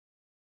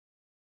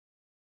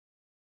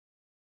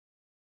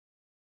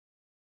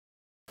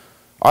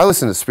I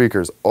listen to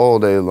speakers all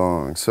day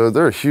long, so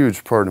they're a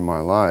huge part of my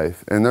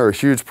life, and they're a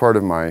huge part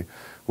of my,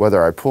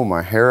 whether I pull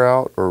my hair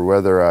out or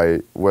whether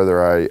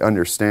I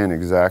understand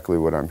exactly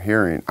what I'm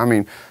hearing. I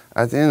mean,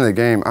 at the end of the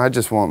game, I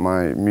just want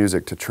my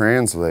music to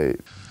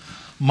translate.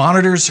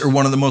 Monitors are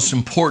one of the most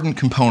important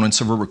components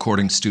of a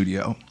recording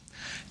studio.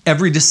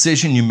 Every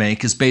decision you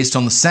make is based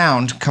on the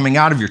sound coming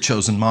out of your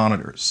chosen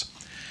monitors.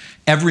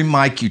 Every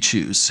mic you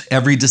choose,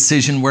 every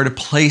decision where to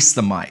place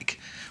the mic,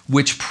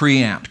 which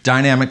preamp,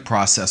 dynamic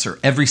processor,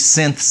 every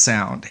synth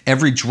sound,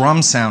 every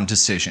drum sound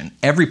decision,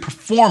 every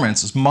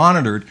performance is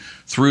monitored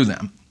through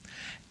them.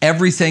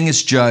 Everything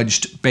is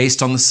judged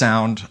based on the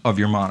sound of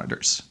your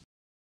monitors.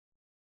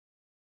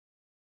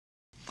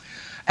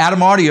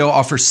 Atom Audio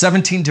offers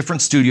 17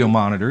 different studio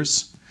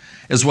monitors,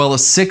 as well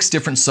as 6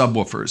 different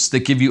subwoofers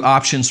that give you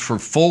options for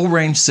full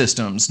range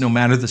systems no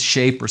matter the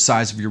shape or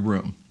size of your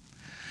room.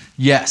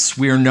 Yes,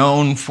 we are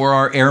known for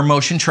our air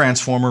motion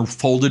transformer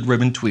folded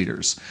ribbon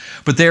tweeters,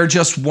 but they are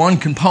just one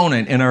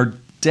component in our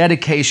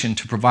dedication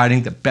to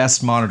providing the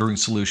best monitoring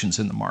solutions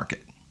in the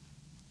market.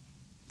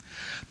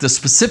 The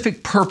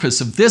specific purpose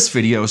of this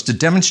video is to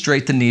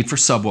demonstrate the need for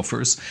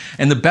subwoofers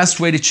and the best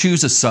way to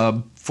choose a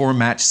sub for a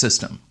matched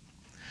system.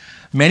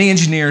 Many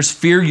engineers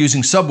fear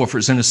using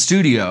subwoofers in a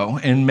studio,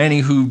 and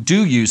many who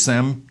do use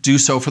them do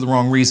so for the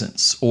wrong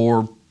reasons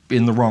or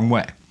in the wrong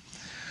way.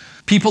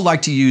 People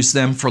like to use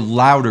them for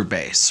louder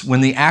bass, when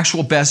the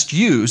actual best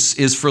use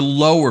is for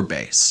lower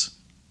bass.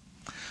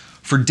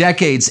 For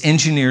decades,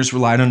 engineers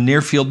relied on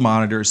near-field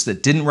monitors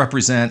that didn't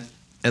represent,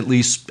 at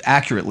least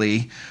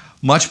accurately,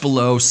 much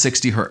below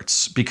 60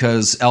 Hertz,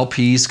 because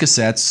LPs,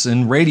 cassettes,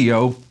 and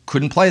radio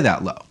couldn't play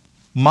that low.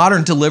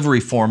 Modern delivery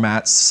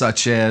formats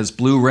such as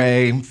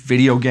Blu-ray,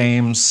 video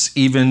games,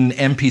 even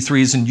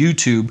MP3s and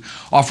YouTube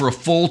offer a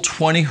full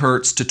 20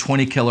 Hertz to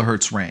 20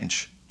 kilohertz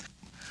range.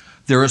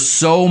 There is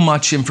so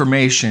much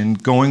information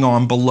going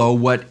on below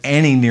what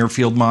any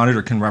near-field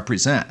monitor can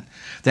represent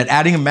that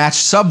adding a matched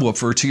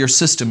subwoofer to your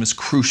system is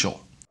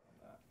crucial.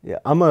 Yeah,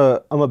 I'm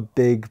a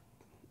big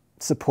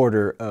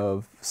supporter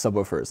of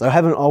subwoofers. I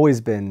haven't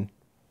always been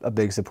a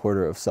big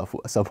supporter of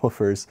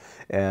subwoofers,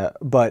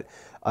 but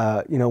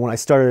you know, when I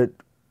started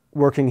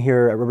working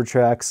here at Rubber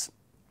Tracks,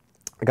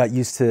 I got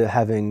used to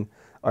having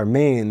our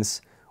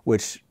mains,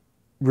 which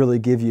really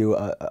give you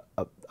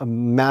a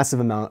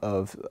massive amount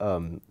of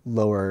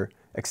lower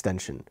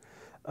extension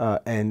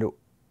and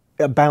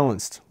a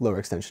balanced lower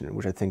extension,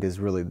 which I think is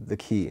really the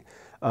key.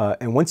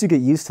 And once you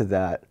get used to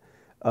that,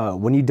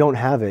 when you don't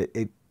have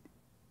it,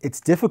 it's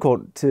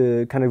difficult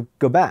to kind of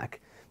go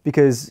back,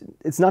 because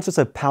it's not just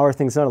a power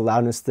thing, it's not a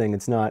loudness thing,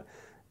 it's not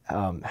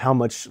how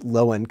much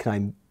low end can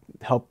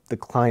I help the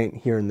client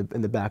hear in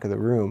the back of the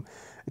room.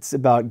 It's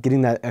about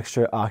getting that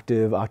extra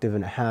octave, octave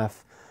and a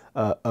half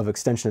of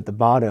extension at the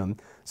bottom,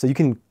 so you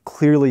can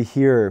clearly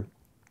hear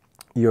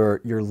your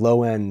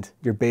low end,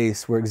 your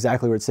bass,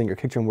 exactly where it's sitting, your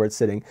kick drum where it's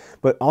sitting,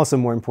 but also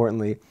more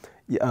importantly,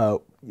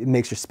 it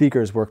makes your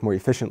speakers work more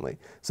efficiently.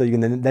 So you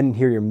can then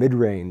hear your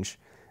mid-range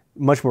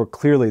much more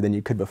clearly than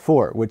you could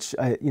before, which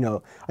I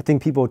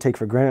think people take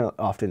for granted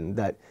often,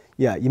 that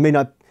yeah, you may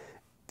not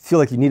feel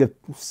like you need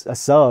a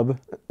sub,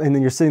 and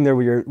then you're sitting there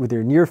with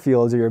your near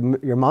fields or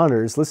your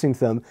monitors listening to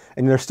them,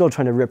 and they're still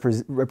trying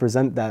to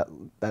represent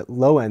that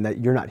low end that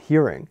you're not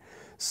hearing.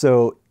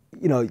 So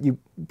you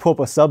pull up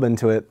a sub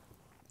into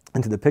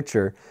the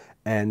picture,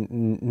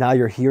 and now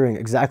you're hearing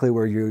exactly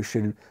where you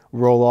should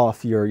roll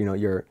off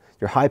your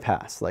high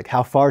pass. Like,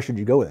 how far should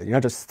you go with it? You're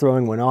not just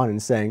throwing one on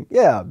and saying,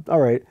 yeah,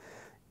 all right,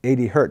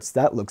 80 Hertz,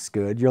 that looks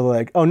good. You're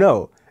like, oh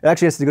no, it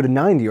actually has to go to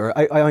 90, or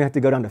I only have to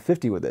go down to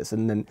 50 with this,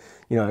 and then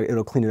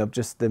it'll clean it up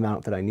just the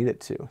amount that I need it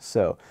to.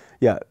 So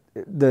yeah,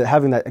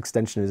 having that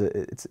extension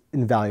it's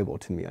invaluable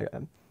to me.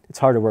 It's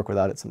hard to work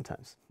without it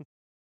sometimes.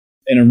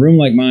 In a room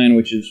like mine,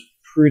 which is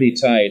pretty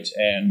tight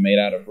and made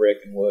out of brick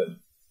and wood,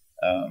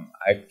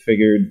 I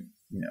figured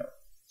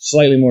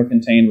slightly more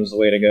contained was the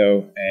way to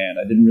go, and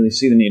I didn't really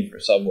see the need for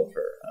a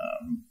subwoofer.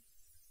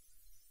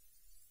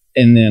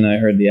 And then I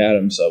heard the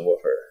Atom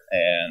subwoofer,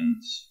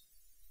 and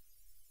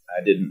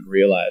I didn't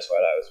realize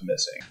what I was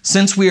missing.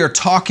 Since we are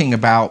talking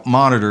about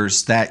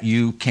monitors that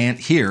you can't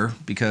hear,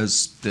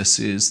 because this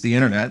is the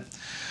internet,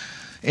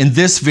 in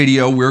this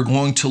video we're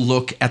going to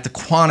look at the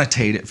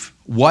quantitative.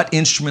 What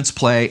instruments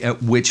play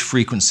at which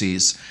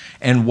frequencies,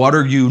 and what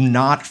are you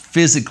not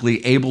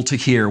physically able to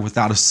hear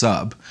without a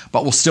sub,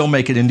 but will still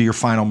make it into your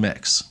final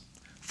mix.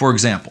 For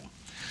example,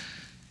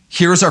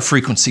 here's our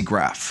frequency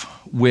graph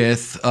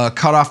with a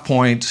cutoff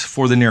point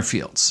for the near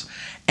fields.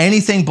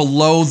 Anything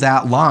below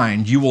that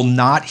line you will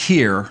not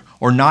hear,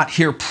 or not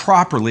hear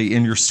properly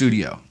in your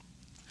studio.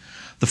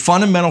 The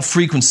fundamental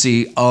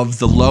frequency of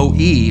the low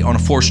E on a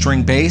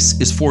 4-string bass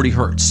is 40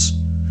 Hertz.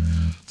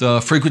 The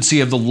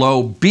frequency of the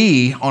low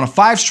B on a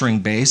 5-string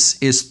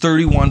bass is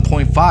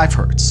 31.5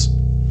 Hertz.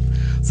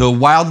 The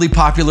wildly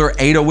popular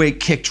 808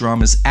 kick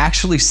drum is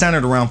actually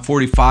centered around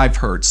 45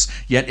 Hertz,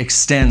 yet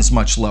extends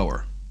much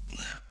lower.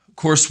 Of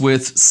course,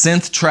 with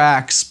synth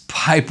tracks,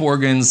 pipe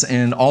organs,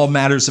 and all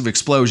matters of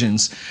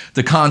explosions,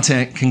 the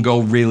content can go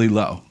really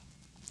low.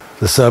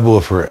 The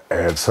subwoofer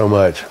adds so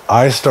much.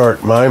 I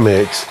start my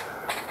mix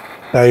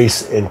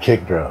bass and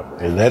kick drum,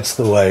 and that's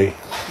the way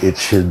it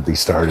should be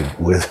started,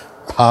 with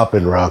pop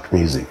and rock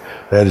music.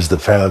 That is the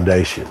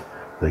foundation,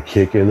 the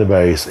kick and the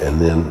bass, and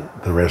then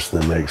the rest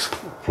of the mix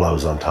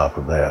flows on top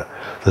of that.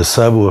 The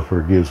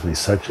subwoofer gives me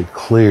such a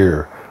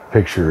clear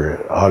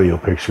picture, audio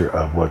picture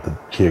of what the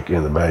kick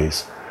and the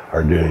bass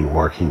are doing,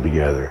 working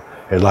together.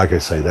 And like I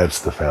say, that's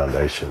the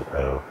foundation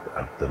of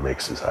the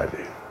mixes I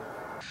do.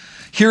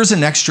 Here's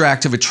an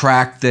extract of a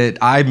track that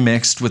I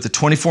mixed with a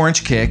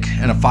 24-inch kick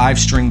and a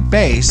 5-string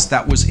bass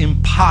that was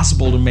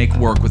impossible to make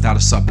work without a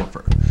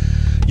subwoofer.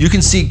 You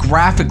can see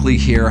graphically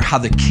here how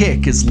the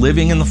kick is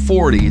living in the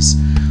 40s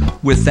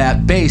with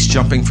that bass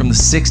jumping from the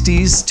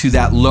 60s to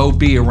that low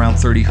B around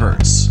 30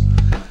 hertz.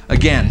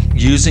 Again,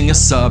 using a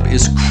sub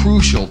is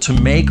crucial to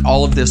make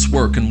all of this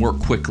work and work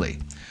quickly.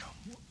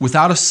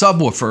 Without a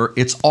subwoofer,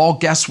 it's all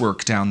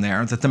guesswork down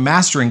there that the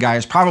mastering guy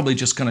is probably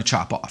just going to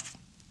chop off.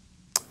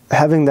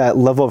 Having that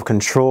level of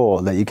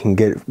control that you can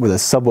get with a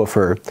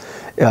subwoofer,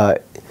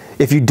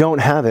 if you don't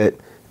have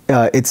it,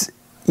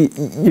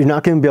 you're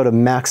not going to be able to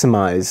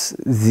maximize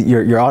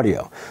your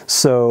audio.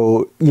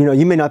 So, you know,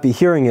 you may not be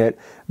hearing it,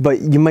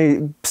 but you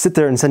may sit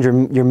there and send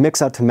your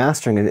mix out to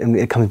mastering, and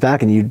it comes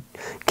back and you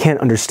can't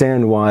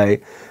understand why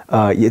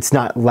it's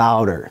not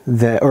louder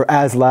or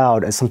as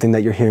loud as something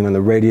that you're hearing on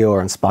the radio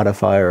or on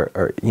Spotify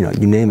or you know,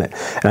 you name it.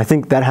 And I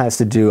think that has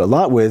to do a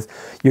lot with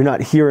you're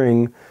not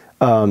hearing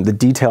the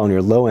detail in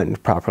your low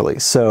end properly.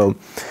 So,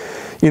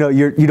 you know,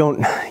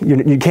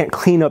 you can't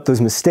clean up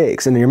those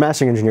mistakes, and your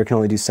mastering engineer can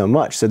only do so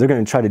much. So they're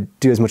going to try to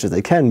do as much as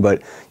they can,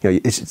 but you know,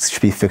 it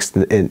should be fixed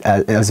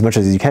as much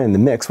as you can in the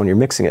mix when you're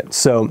mixing it.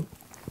 So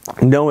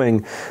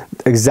knowing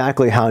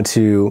exactly how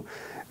to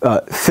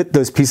fit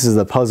those pieces of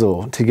the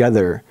puzzle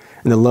together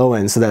in the low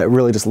end so that it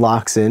really just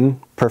locks in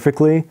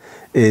perfectly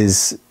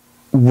is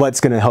what's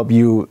going to help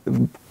you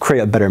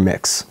create a better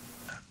mix.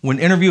 When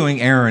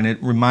interviewing Aaron,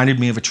 it reminded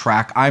me of a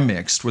track I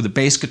mixed where the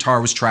bass guitar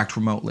was tracked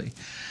remotely.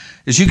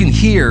 As you can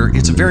hear,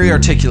 it's a very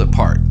articulate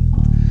part.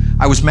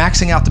 I was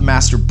maxing out the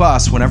master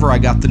bus whenever I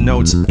got the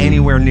notes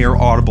anywhere near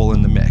audible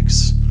in the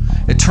mix.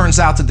 It turns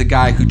out that the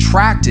guy who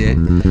tracked it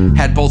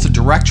had both a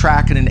direct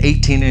track and an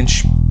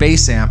 18-inch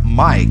bass amp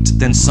mic'd,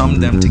 then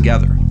summed them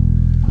together.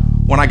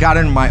 When I got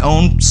in my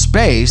own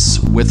space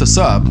with a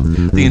sub,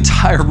 the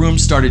entire room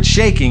started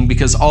shaking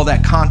because all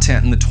that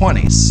content in the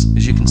 20s,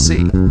 as you can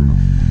see.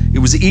 It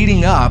was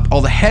eating up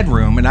all the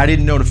headroom, and I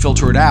didn't know to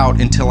filter it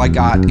out until I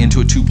got into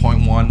a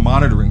 2.1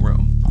 monitoring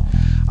room.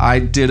 I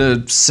did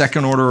a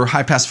second order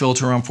high-pass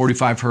filter on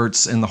 45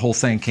 hertz, and the whole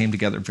thing came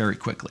together very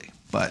quickly.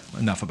 But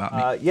enough about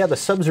me. Yeah, the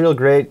sub's real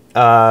great.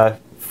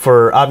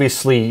 For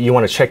obviously, you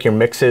want to check your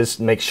mixes,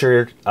 make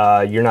sure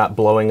you're not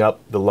blowing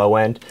up the low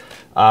end.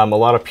 A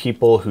lot of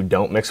people who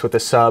don't mix with the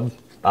sub,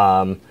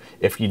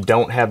 if you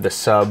don't have the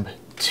sub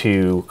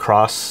to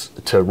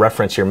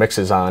reference your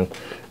mixes on,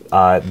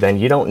 then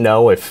you don't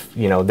know if,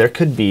 you know, there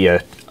could be a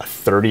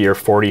 30 or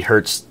 40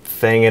 hertz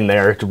thing in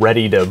there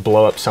ready to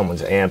blow up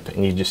someone's amp,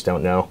 and you just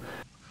don't know.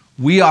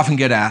 We often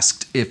get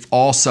asked if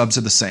all subs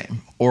are the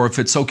same, or if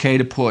it's okay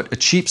to put a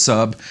cheap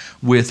sub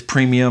with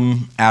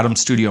premium Atom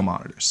Studio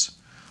monitors.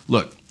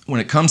 Look, when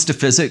it comes to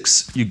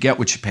physics, you get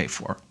what you pay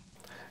for.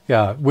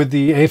 Yeah, with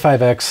the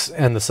A5X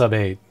and the Sub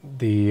 8,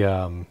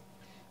 the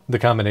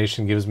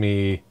combination gives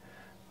me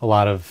a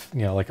lot of,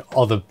 you know, like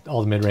all the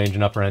mid-range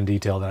and upper end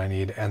detail that I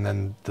need, and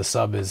then the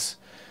sub is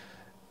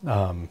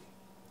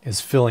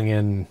filling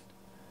in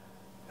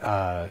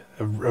a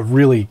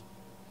really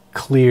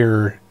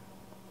clear.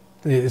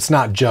 It's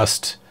not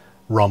just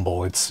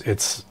rumble.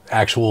 It's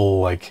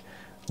actual like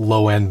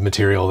low end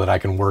material that I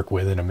can work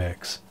with in a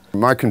mix.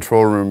 My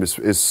control room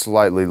is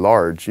slightly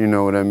large, you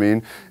know what I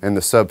mean? And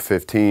the Sub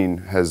 15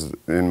 has,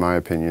 in my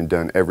opinion,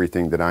 done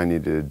everything that I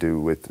needed to do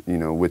with, you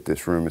know, with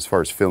this room as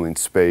far as filling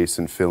space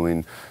and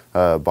filling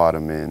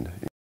bottom end.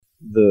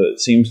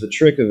 It seems the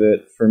trick of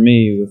it for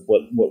me with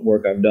what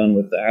work I've done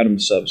with the Atom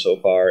sub so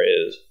far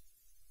is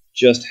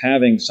just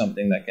having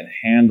something that can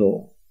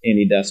handle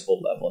any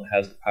decibel level and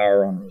has the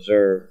power on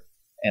reserve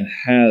and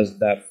has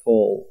that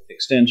full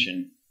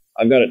extension.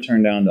 I've got it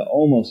turned down to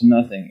almost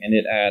nothing, and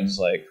it adds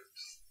like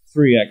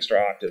 3 extra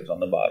octaves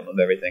on the bottom of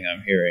everything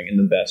I'm hearing in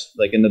the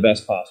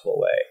best possible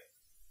way.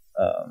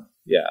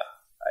 Yeah,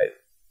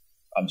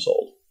 I'm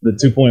sold. The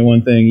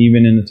 2.1 thing,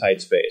 even in the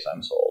tight space,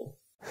 I'm sold.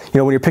 You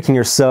know, when you're picking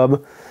your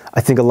sub,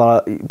 I think a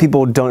lot of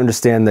people don't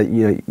understand that,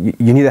 you know,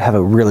 you need to have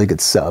a really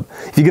good sub.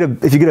 If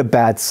you get a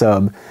bad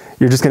sub,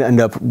 you're just going to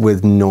end up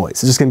with noise.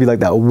 It's just going to be like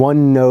that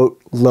one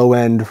note, low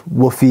end,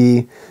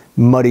 woofy,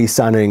 muddy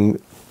sounding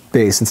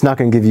bass. It's not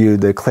going to give you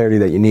the clarity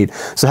that you need.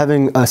 So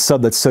having a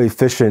sub that's so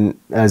efficient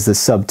as the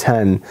Sub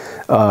 10,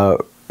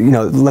 you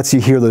know, lets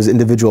you hear those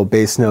individual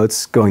bass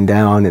notes going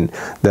down and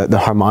the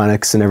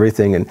harmonics and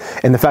everything. And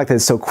the fact that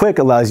it's so quick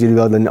allows you to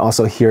be able to then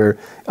also hear,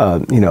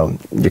 you know,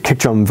 your kick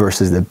drum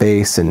versus the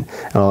bass and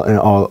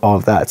all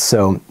of that.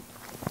 So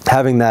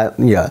having that,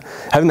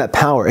 having that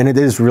power, and it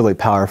is really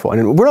powerful.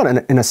 And we're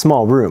not in a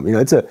small room. You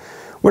know,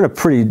 we're in a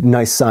pretty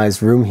nice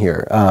sized room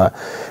here.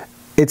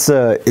 It's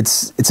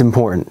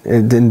important.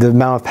 And the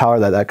amount of power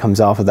that comes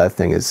off of that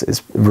thing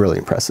is really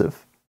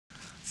impressive.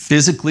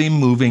 Physically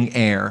moving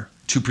air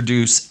to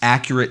produce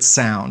accurate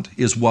sound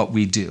is what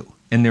we do,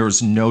 and there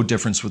is no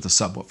difference with a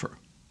subwoofer.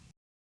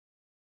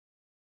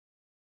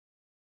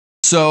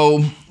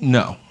 So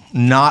no,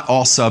 not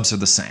all subs are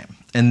the same,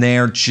 and they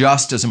are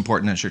just as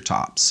important as your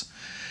tops.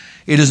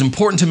 It is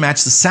important to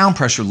match the sound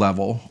pressure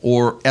level,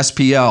 or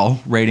SPL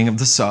rating of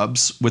the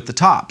subs, with the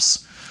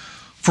tops.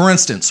 For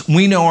instance,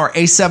 we know our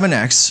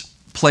A7X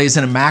plays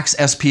in a max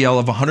SPL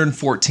of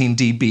 114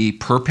 dB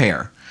per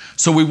pair,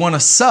 so we want a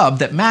sub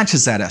that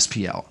matches that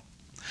SPL.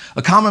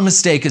 A common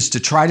mistake is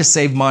to try to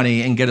save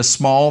money and get a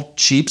small,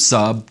 cheap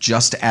sub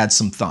just to add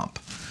some thump.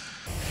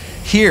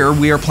 Here,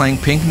 we are playing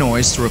pink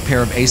noise through a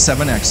pair of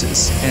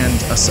A7Xs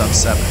and a sub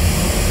 7.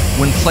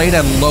 When played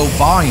at a low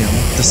volume,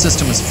 the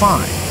system is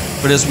fine,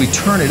 but as we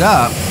turn it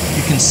up,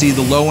 you can see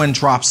the low end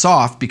drops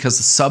off because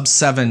the sub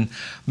 7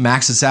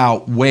 maxes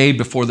out way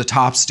before the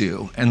tops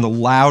do, and the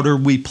louder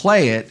we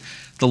play it,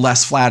 the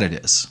less flat it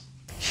is.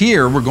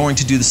 Here, we're going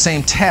to do the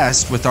same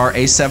test with our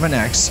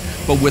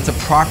A7X, but with a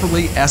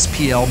properly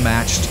SPL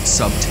matched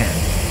sub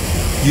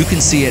 10. You can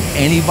see at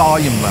any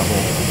volume level,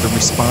 the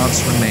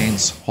response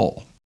remains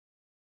whole.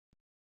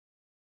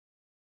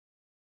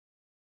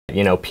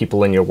 You know,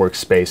 people in your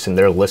workspace and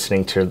they're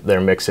listening to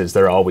their mixes,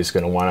 they're always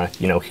going to want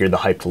to, you know, hear the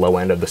hyped low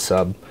end of the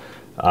sub,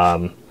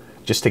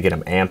 just to get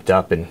them amped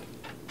up and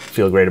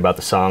feel great about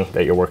the song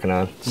that you're working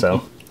on.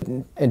 So,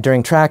 and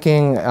during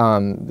tracking,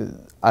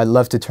 I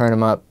love to turn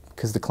them up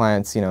because the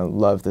clients, you know,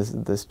 love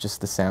this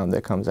just the sound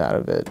that comes out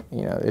of it.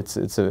 You know,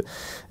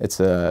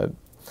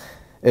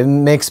 it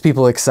makes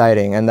people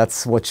exciting, and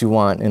that's what you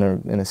want in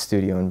a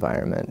studio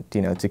environment.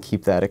 You know, to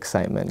keep that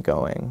excitement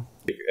going.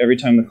 Every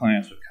time the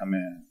clients would come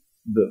in,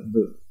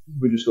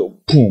 we just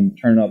go boom,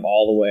 turn it up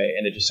all the way,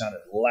 and it just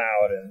sounded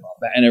loud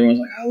and everyone's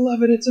like, I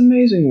love it, it's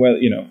amazing. Well,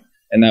 you know,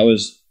 and that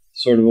was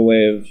sort of a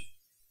way of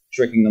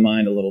tricking the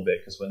mind a little bit,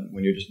 because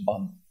when you're just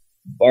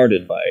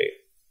bombarded by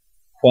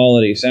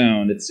quality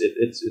sound, it's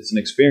an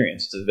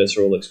experience, it's a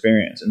visceral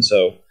experience, and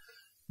so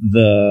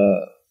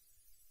the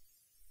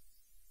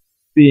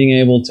being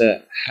able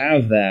to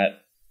have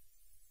that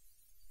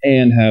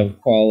and have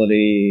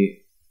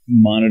quality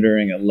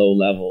monitoring at low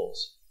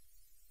levels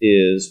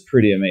is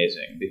pretty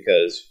amazing,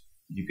 because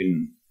you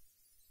can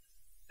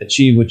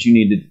achieve what you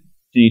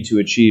need to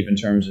achieve in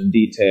terms of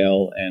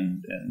detail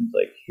and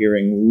like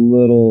hearing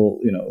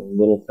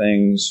little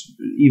things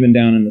even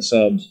down in the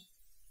subs,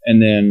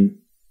 and then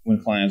when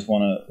clients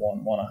want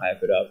to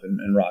hype it up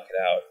and rock it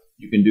out,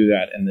 you can do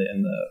that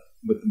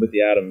with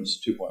the Atoms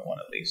 2.1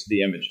 at least.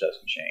 The image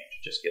doesn't change;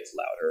 it just gets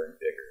louder and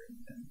bigger,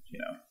 and you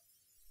know,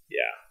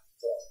 yeah,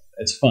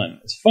 it's fun.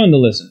 It's fun to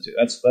listen to.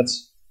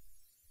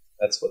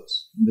 That's what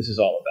this is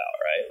all about,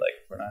 right? Like,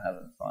 if we're not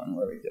having fun,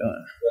 what are we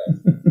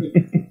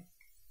doing?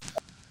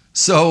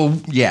 So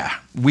yeah,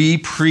 we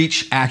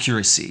preach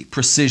accuracy,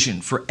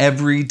 precision for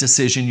every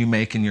decision you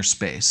make in your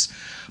space.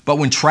 But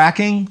when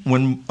tracking,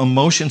 when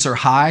emotions are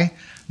high,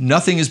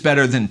 nothing is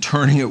better than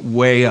turning it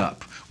way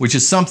up, which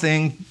is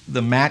something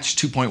the matched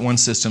 2.1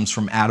 systems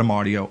from Atom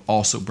Audio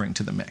also bring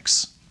to the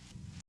mix.